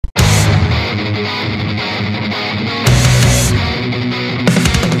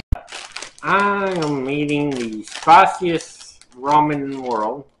I am eating the spiciest ramen in the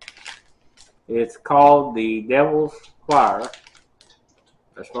world. It's called the Devil's Fire.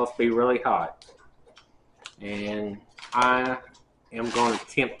 It's supposed to be really hot. And I am going to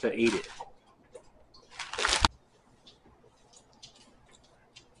attempt to eat it.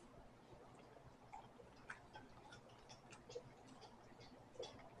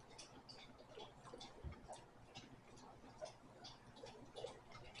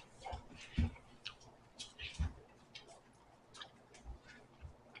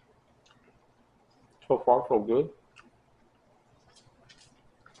 So far, so good.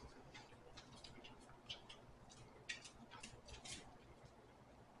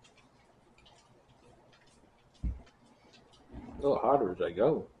 A little hotter as they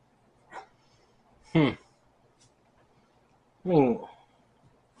go. I mean,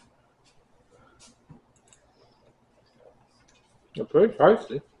 they're pretty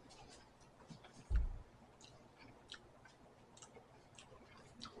tasty.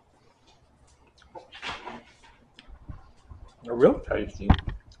 They're real tasty.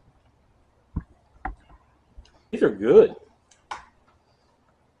 These are good.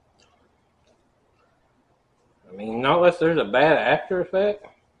 I mean, not unless there's a bad after effect.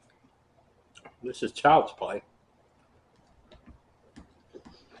 This is child's play.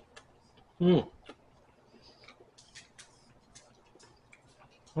 Oh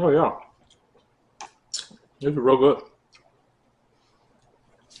yeah. This is real good.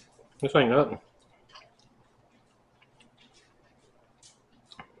 This ain't nothing.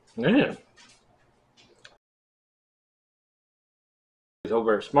 Man. It's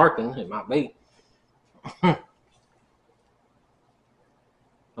over there smirking. It might be. I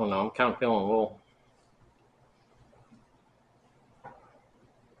don't know. I'm kind of feeling a little.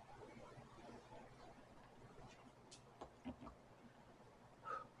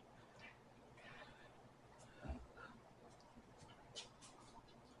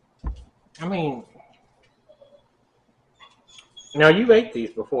 I mean, now you've ate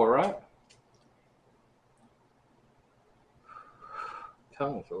these before, right?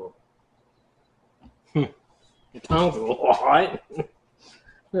 Tongue's a little. Your tongue's a little hot.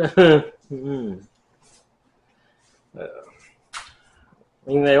 I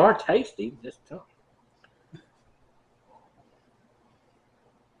mean, they are tasty. Just tongue.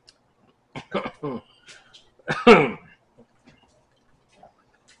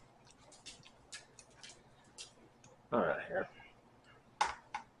 All right, here.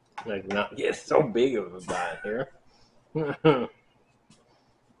 Like not get so big of a bite here.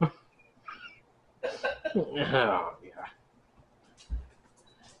 Oh yeah.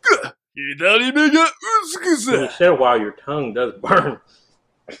 You said a while your tongue does burn.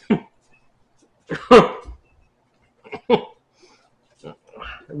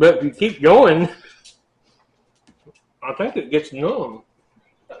 But if you keep going, I think it gets numb.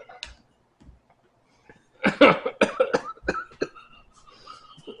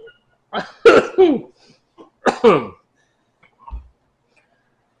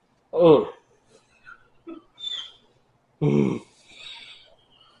 Oh.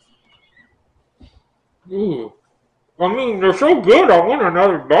 I mean, they're so good, I want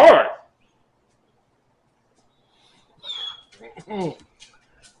another bite.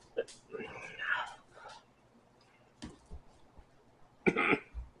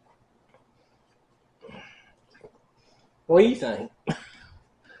 What do you think?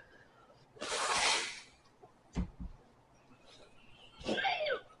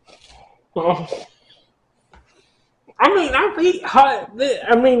 I mean, I've eaten hot.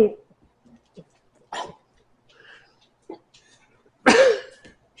 I mean,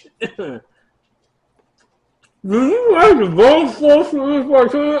 do you like the bone sauce for this by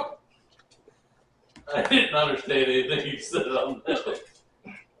chance? I didn't understand anything you said on that.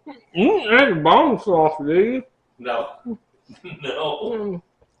 You didn't add the bone sauce, do you? No. No.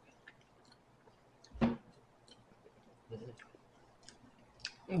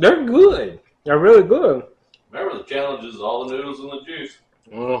 They're good. They're really good. Remember, the challenge is all the noodles and the juice.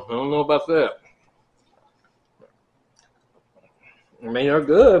 Well, I don't know about that. I mean, they're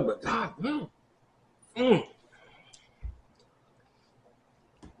good, but God,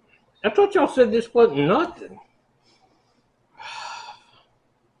 I thought y'all said this wasn't nothing.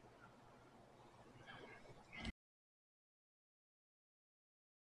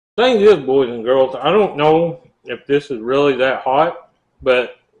 Thing is, boys and girls, I don't know if this is really that hot,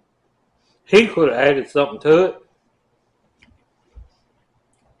 but he could have added something to it.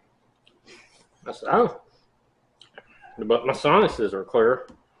 But my sinuses are clear.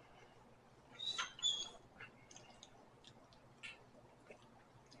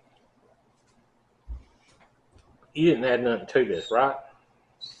 You didn't add nothing to this, right?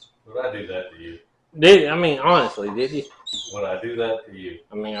 Would I do that to you? I mean, honestly, did you? Would I do that to you?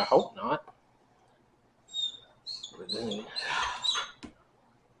 I mean, I hope not. But then...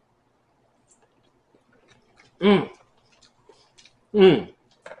 Mmm. Mmm.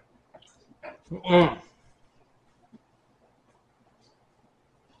 Mmm.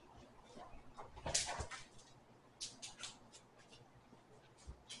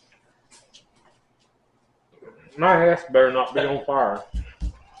 My ass better not be on fire.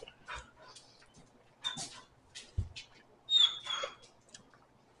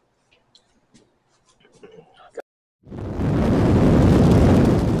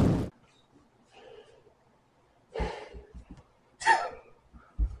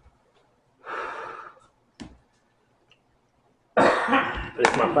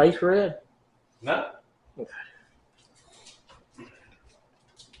 Is my face red? No.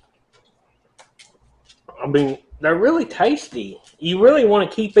 I mean, they're really tasty. You really want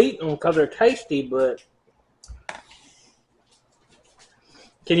to keep eating them because they're tasty, but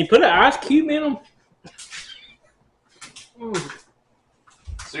can you put an ice cube in them?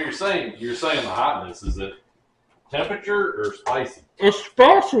 So you're saying the hotness, is it temperature or spicy? It's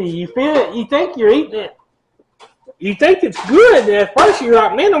spicy. You feel it. You think you're eating it. You think it's good. At first you're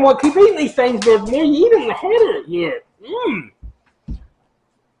like, man, I want to keep eating these things, but man, you eat them, you had it yet.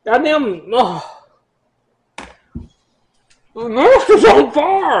 Goddamn. Oh. The mouth is on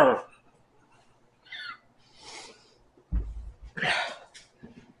fire.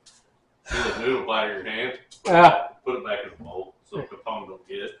 See the noodle by your hand? Put it back in the bowl so the phone don't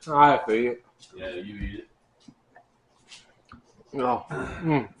get it. I feel it. Yeah, you eat it. Oh.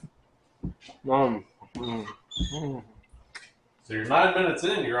 So you're 9 minutes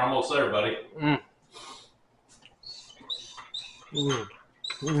in, you're almost there, buddy.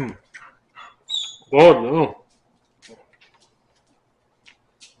 God, no.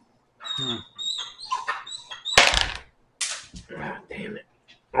 God damn it.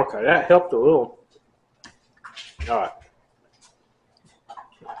 Okay, that helped a little. All right.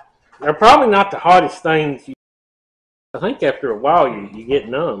 They're probably not the hottest things. I think after a while you get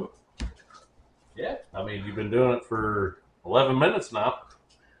numb. Yeah, I mean, you've been doing it for 11 minutes now.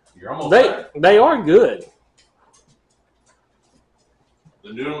 You're almost there. They are good.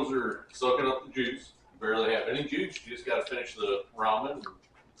 The noodles are soaking up the juice. You barely have any juice. You just got to finish the ramen and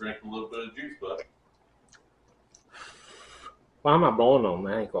drink a little bit of juice, bud. Why am I blowing on?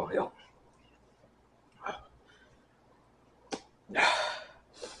 That ain't gonna help.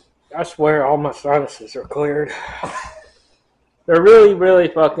 I swear all my sinuses are cleared. They're really, really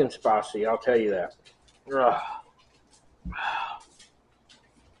fucking spicy, I'll tell you that.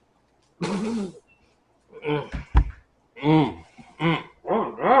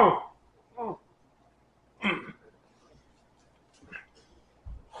 Oh no.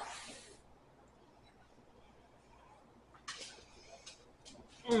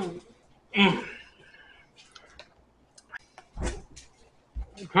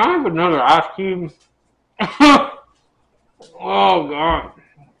 Can I have another ice cube? Oh God.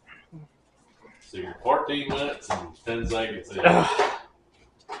 So you're 14 minutes and 10 seconds in.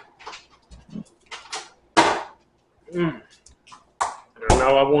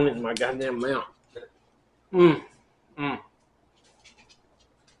 No, I want it in my goddamn mouth.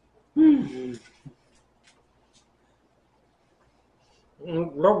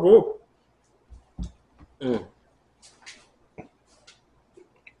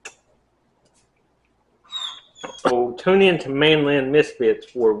 So tune in to MANLand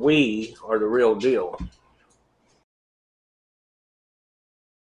Misfits, where we are the real deal.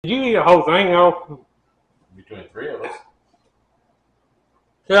 Did you eat a whole thing though? Between three of us.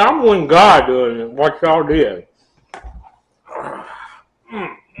 See, I'm one guy doing what y'all did.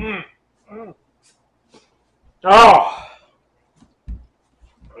 Oh,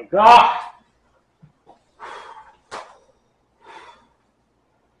 my God.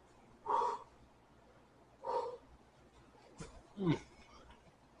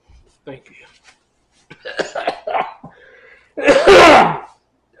 Thank you.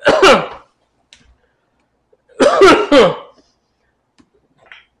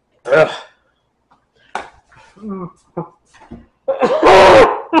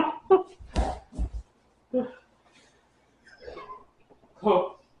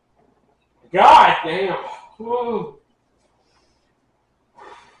 God damn.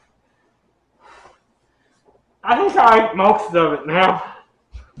 I think I ate most of it now.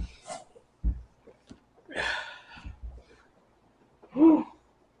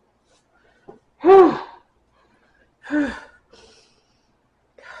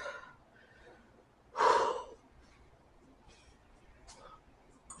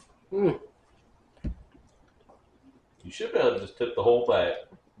 should be able to just tip the whole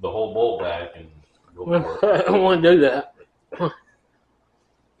bowl back, and go for it. I don't want to do that.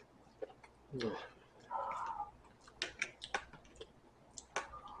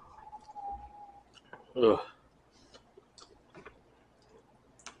 Ugh.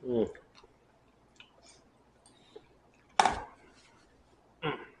 Mm.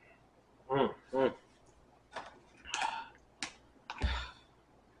 Mm. Mm.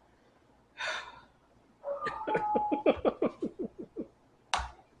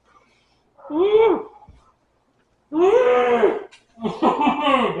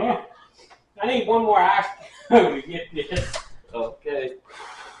 I need one more ice to get this. Okay.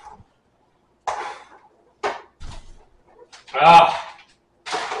 I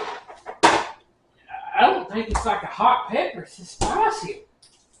don't think it's like a hot pepper. It's just spicy.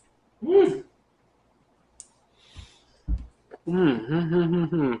 Mm.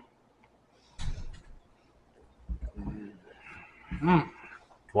 Mm.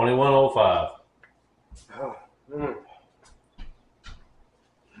 2105. Oh. Mm.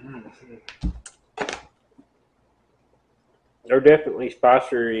 They're definitely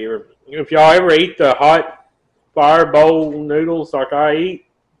spicier. If y'all ever eat the hot fire bowl noodles like I eat,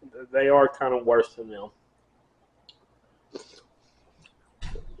 they are kind of worse than them.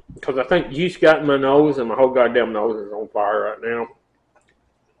 Because I think juice got in my nose, and my whole goddamn nose is on fire right now.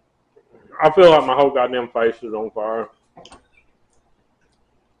 I feel like my whole goddamn face is on fire.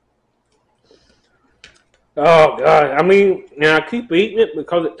 Oh god! I mean, now I keep eating it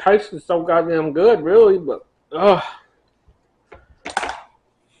because it tastes so goddamn good, really. But I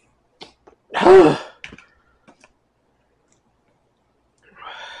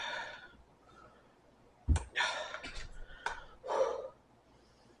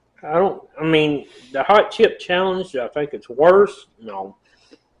don't. I mean, the hot chip challenge. I think it's worse. No.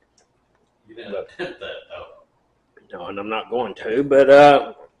 You didn't attempt that though. No, and I'm not going to.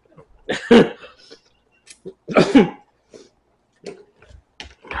 But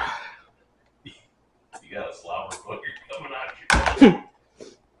You got a slobber booger coming at you.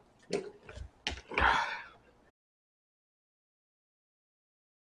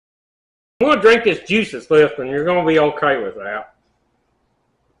 I'm gonna drink this juice that's left, and you're gonna be okay with that.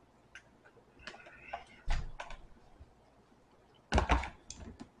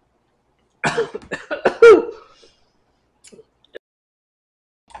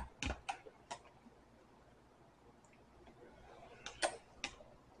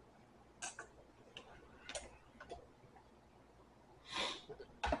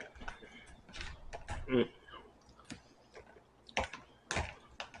 Mm.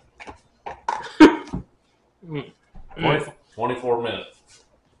 24 minutes.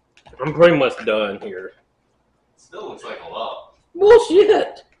 I'm pretty much done here. Still looks like a lot.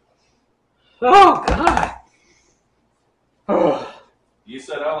 Bullshit! Oh god! Oh. You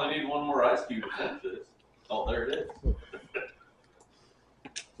said I only need one more ice cube to finish this. Oh, there it is.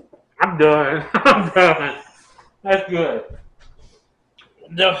 I'm done. I'm done. That's good.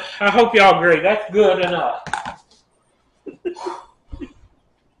 I hope y'all agree. That's good enough.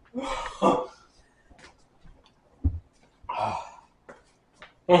 Oh.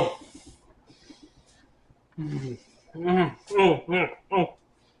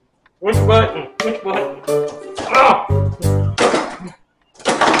 Which button? Which button? Oh.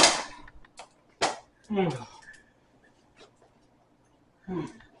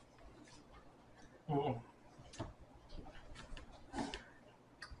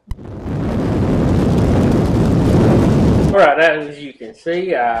 Alright, as you can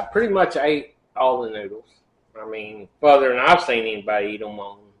see, I pretty much ate all the noodles. I mean, further than I've seen anybody eat them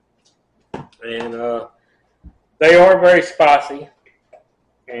on. And they are very spicy.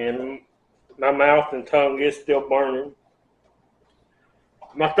 And my mouth and tongue is still burning.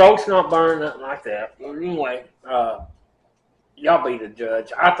 My throat's not burning, nothing like that. But anyway, y'all be the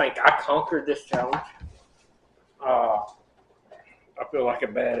judge. I think I conquered this challenge. I feel like a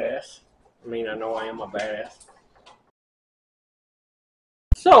badass. I mean, I know I am a badass.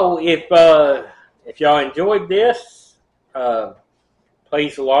 So, if y'all enjoyed this,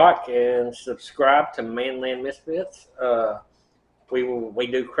 please like and subscribe to MANLand Misfits. We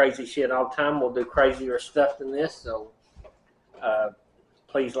do crazy shit all the time. We'll do crazier stuff than this. So,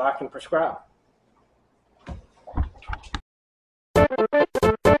 please like and subscribe.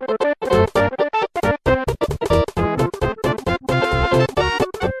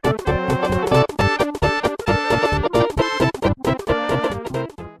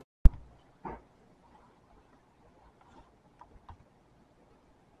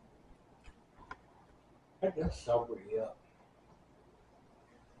 That does sober you up.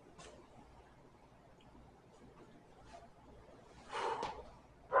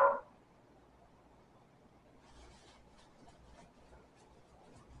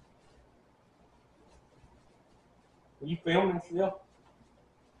 Are you filming still?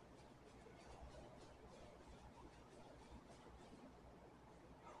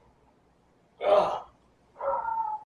 Ugh.